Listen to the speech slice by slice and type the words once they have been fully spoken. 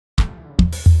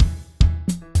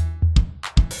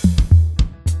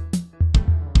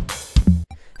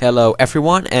Hello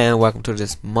everyone and welcome to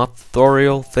this mod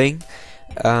tutorial thing.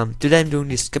 Today I'm doing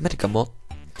this Schematica mod,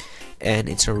 and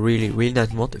it's a really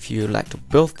nice mod if you like to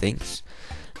build things.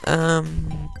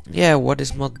 Yeah, what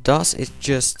this mod does is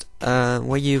just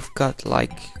when you've got,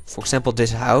 like, for example,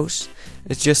 this house.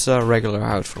 It's just a regular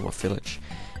house from a village.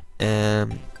 I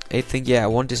think, yeah, I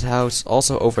want this house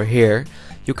also over here.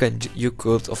 You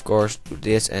could of course do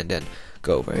this and then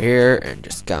go over here and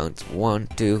just count 1,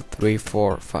 2, 3,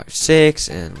 4, 5, 6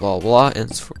 and blah blah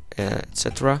and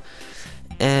etc.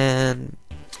 And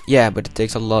yeah, but it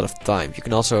takes a lot of time. You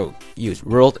can also use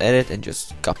world edit and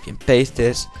just copy and paste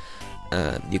this.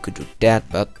 You could do that,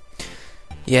 but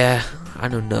yeah, I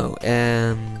don't know.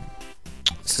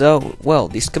 So well,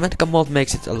 the Schematica mod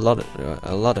makes it a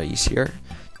lot easier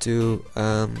to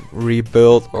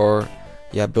rebuild or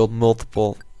build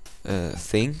multiple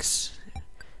things.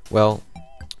 Well,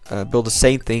 build the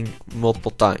same thing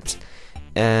multiple times.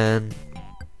 And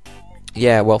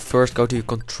yeah, well, first go to your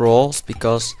controls,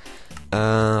 because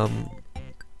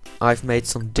I've made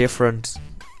some different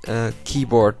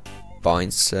keyboard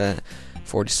binds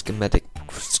for the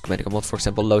Schematica mod. For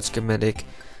example, load schematic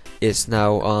is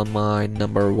now on my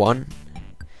number 1.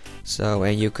 So,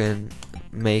 and you can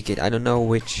make it, I don't know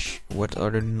what are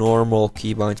the normal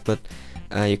keybinds, but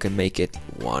you can make it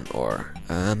 1 or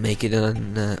make it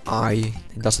an I,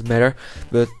 it doesn't matter.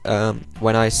 But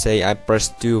when I say I press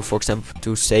 2, for example,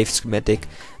 to save schematic,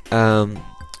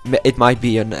 it might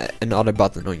be another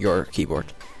button on your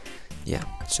keyboard. Yeah,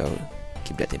 so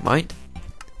keep that in mind.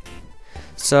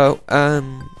 So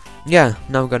yeah,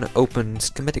 now I'm gonna open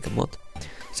Schematica mod.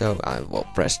 So I will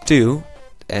press 2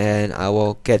 and I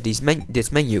will get this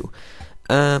menu.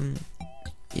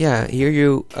 Yeah, here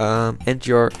you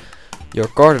enter your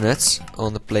coordinates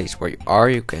on the place where you are.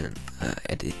 You can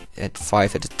add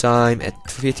 5 at a time, at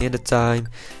 50 at a time,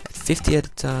 at 50 at a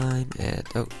time,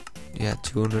 at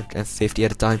 250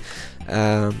 at a time.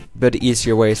 But the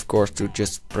easier way is, of course, to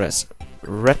just press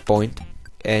red point,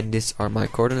 and these are my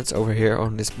coordinates over here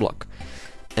on this block.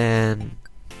 And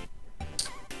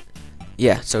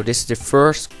yeah, so this is the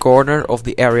first corner of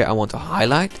the area I want to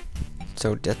highlight.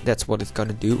 So that's what it's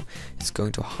gonna do. It's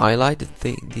going to highlight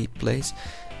the place.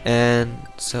 And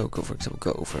so for example,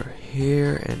 go over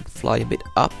here and fly a bit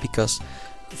up, because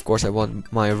of course I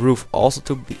want my roof also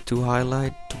to be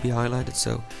highlighted.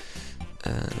 So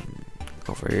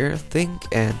over here, I think,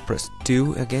 and press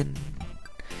 2 again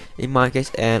in my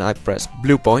case, and I press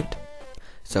blue point.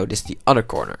 So this is the other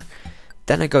corner.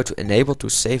 Then I go to enable to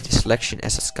save the selection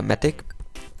as a schematic.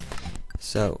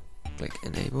 So click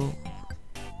enable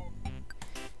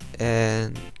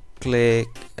and click,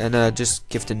 and just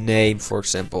give the name, for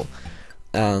example,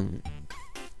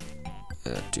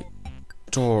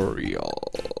 tutorial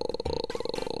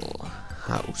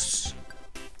house.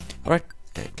 Alright,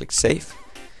 and click save,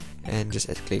 and just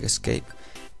click escape.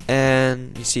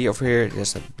 And you see over here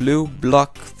there's a blue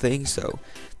block thing. So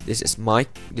this is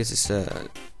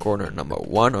corner number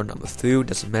 1 or number 2,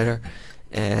 doesn't matter.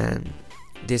 And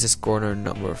this is corner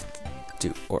number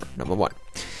 2 or number 1.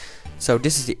 So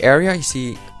this is the area. You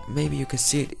see, maybe you can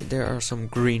see it, there are some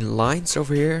green lines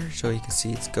over here, so you can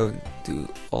see it's going to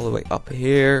all the way up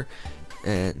here,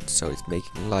 and so it's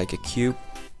making like a cube,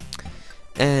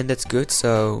 and that's good.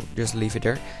 So just leave it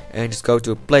there and just go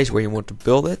to a place where you want to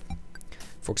build it,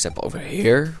 for example over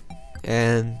here,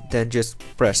 and then just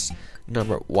press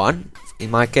number 1. In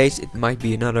my case it might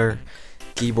be another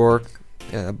keyboard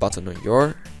button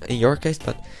on in your case,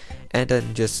 but and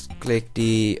then just click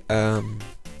the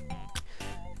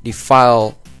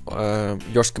file,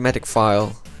 your schematic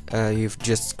file you've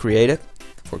just created,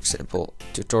 for example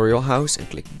tutorial house, and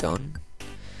click done.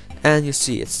 And you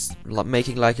see it's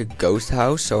making like a ghost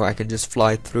house, so I can just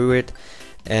fly through it,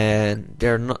 and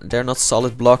they're not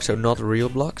solid blocks, so not real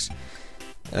blocks.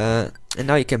 And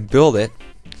now you can build it.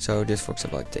 So just, for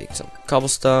example, I take some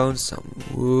cobblestone, some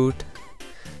wood,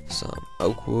 some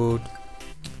oak wood,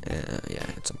 yeah,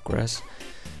 and some grass,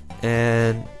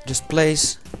 and just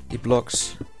place the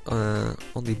blocks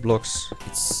on the blocks.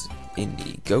 It's in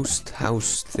the ghost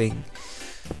house thing,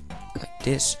 like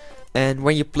this. And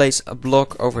when you place a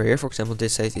block over here, for example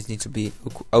this says it needs to be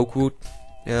oak wood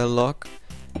log,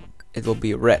 it will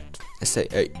be red and say,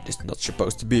 hey, this is not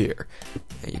supposed to be here,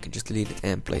 and you can just delete it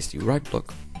and place the right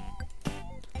block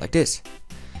like this.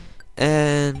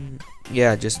 And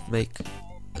yeah, just make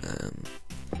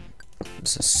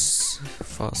this is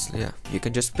fast. Yeah, you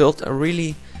can just build a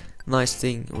really nice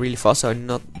thing really fast. So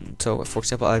not so. For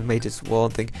example, I made this wall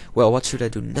and think, well, what should I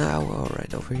do now?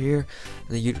 Alright, over here.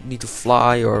 And then you need to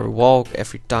fly or walk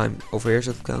every time over here.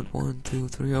 So count 1, 2,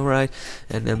 3. Alright,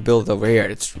 and then build it over here.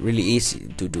 It's really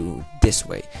easy to do this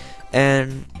way.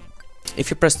 And if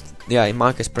you press, in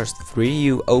my case, press 3,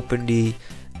 you open the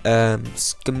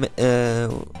what's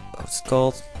it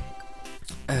called?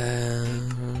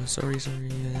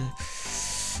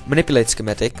 Manipulate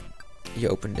schematic. You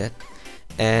open that,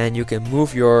 and you can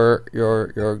move your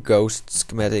ghost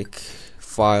schematic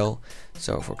file.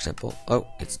 So for example,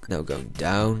 it's now going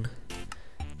down.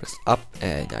 Press up,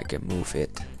 and I can move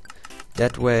it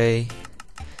that way,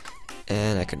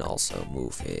 and I can also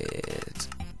move it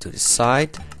to the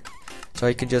side. So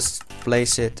you can just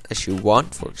place it as you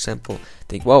want. For example,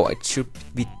 think, wow, it should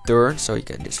be turned, so you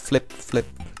can just flip.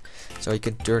 So you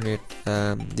can turn it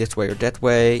this way or that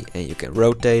way, and you can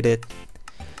rotate it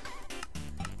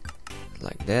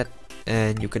like that.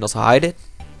 And you can also hide it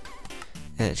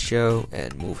and show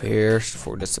and move here.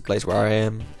 For that's the place where I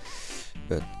am.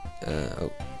 But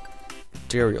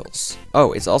materials.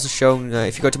 Oh, it's also showing.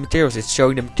 If you go to materials, it's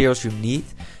showing the materials you need.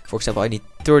 For example, I need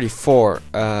 34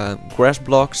 grass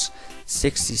blocks,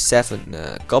 67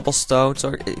 cobblestones.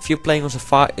 Or if you're playing on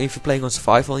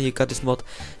survival and you got this mod,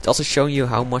 it's also showing you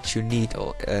how much you need,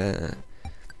 or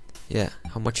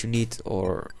how much you need,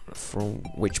 or from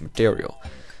which material.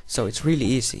 So it's really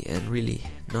easy and really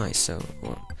nice. So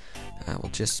I will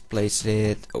just place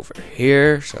it over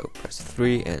here. So press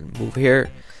 3 and move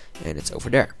here, and it's over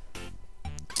there.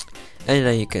 And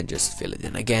then you can just fill it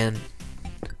in again.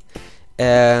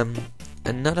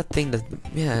 Another thing that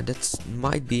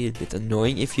might be a bit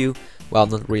annoying if you, well,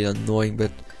 not really annoying,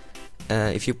 but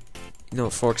if you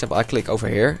for example, I click over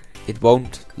here, it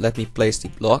won't let me place the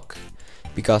block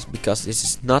because this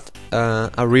is not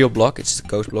a real block, it's a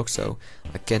ghost block, so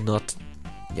I cannot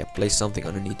place something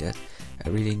underneath that. I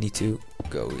really need to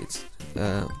go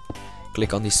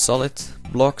click on these solid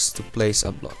blocks to place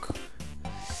a block.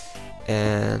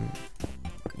 And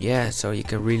so you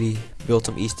can really build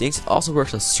some easy things. It also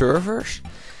works on servers,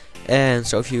 and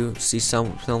so if you see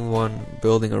someone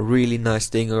building a really nice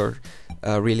thing or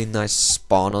a really nice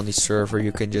spawn on the server,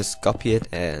 you can just copy it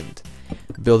and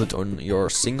build it on your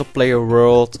single player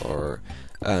world or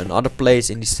another place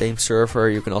in the same server.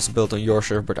 You can also build on your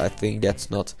server, but I think that's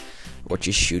not what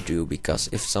you should do, because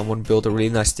if someone built a really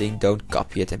nice thing, don't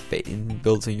copy it and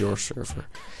build it on your server.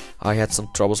 I had some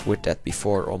troubles with that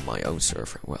before on my own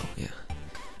server. Well,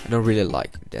 I don't really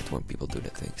like that when people do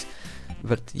that things.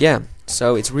 But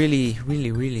so it's really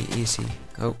easy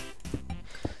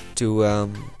to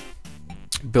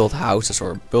build houses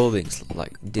or buildings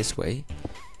like this way.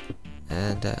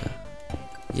 And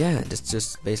that's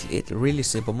just basically it. A really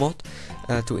simple mod.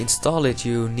 To install it,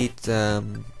 you need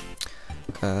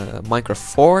Minecraft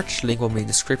Forge. Link will be in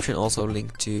the description. Also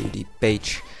link to the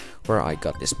page where I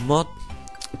got this mod.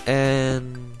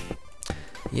 And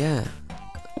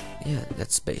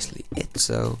that's basically it.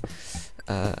 So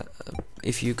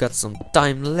if you got some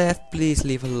time left, please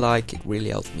leave a like. It really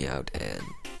helps me out, and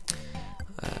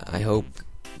I hope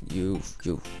you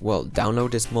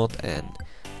download this mod and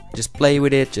just play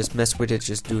with it, just mess with it,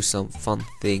 just do some fun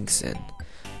things and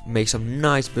make some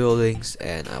nice buildings.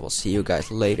 And I will see you guys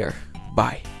later.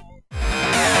 Bye.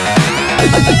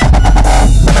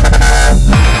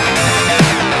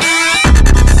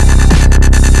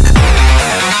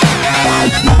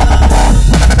 Bye.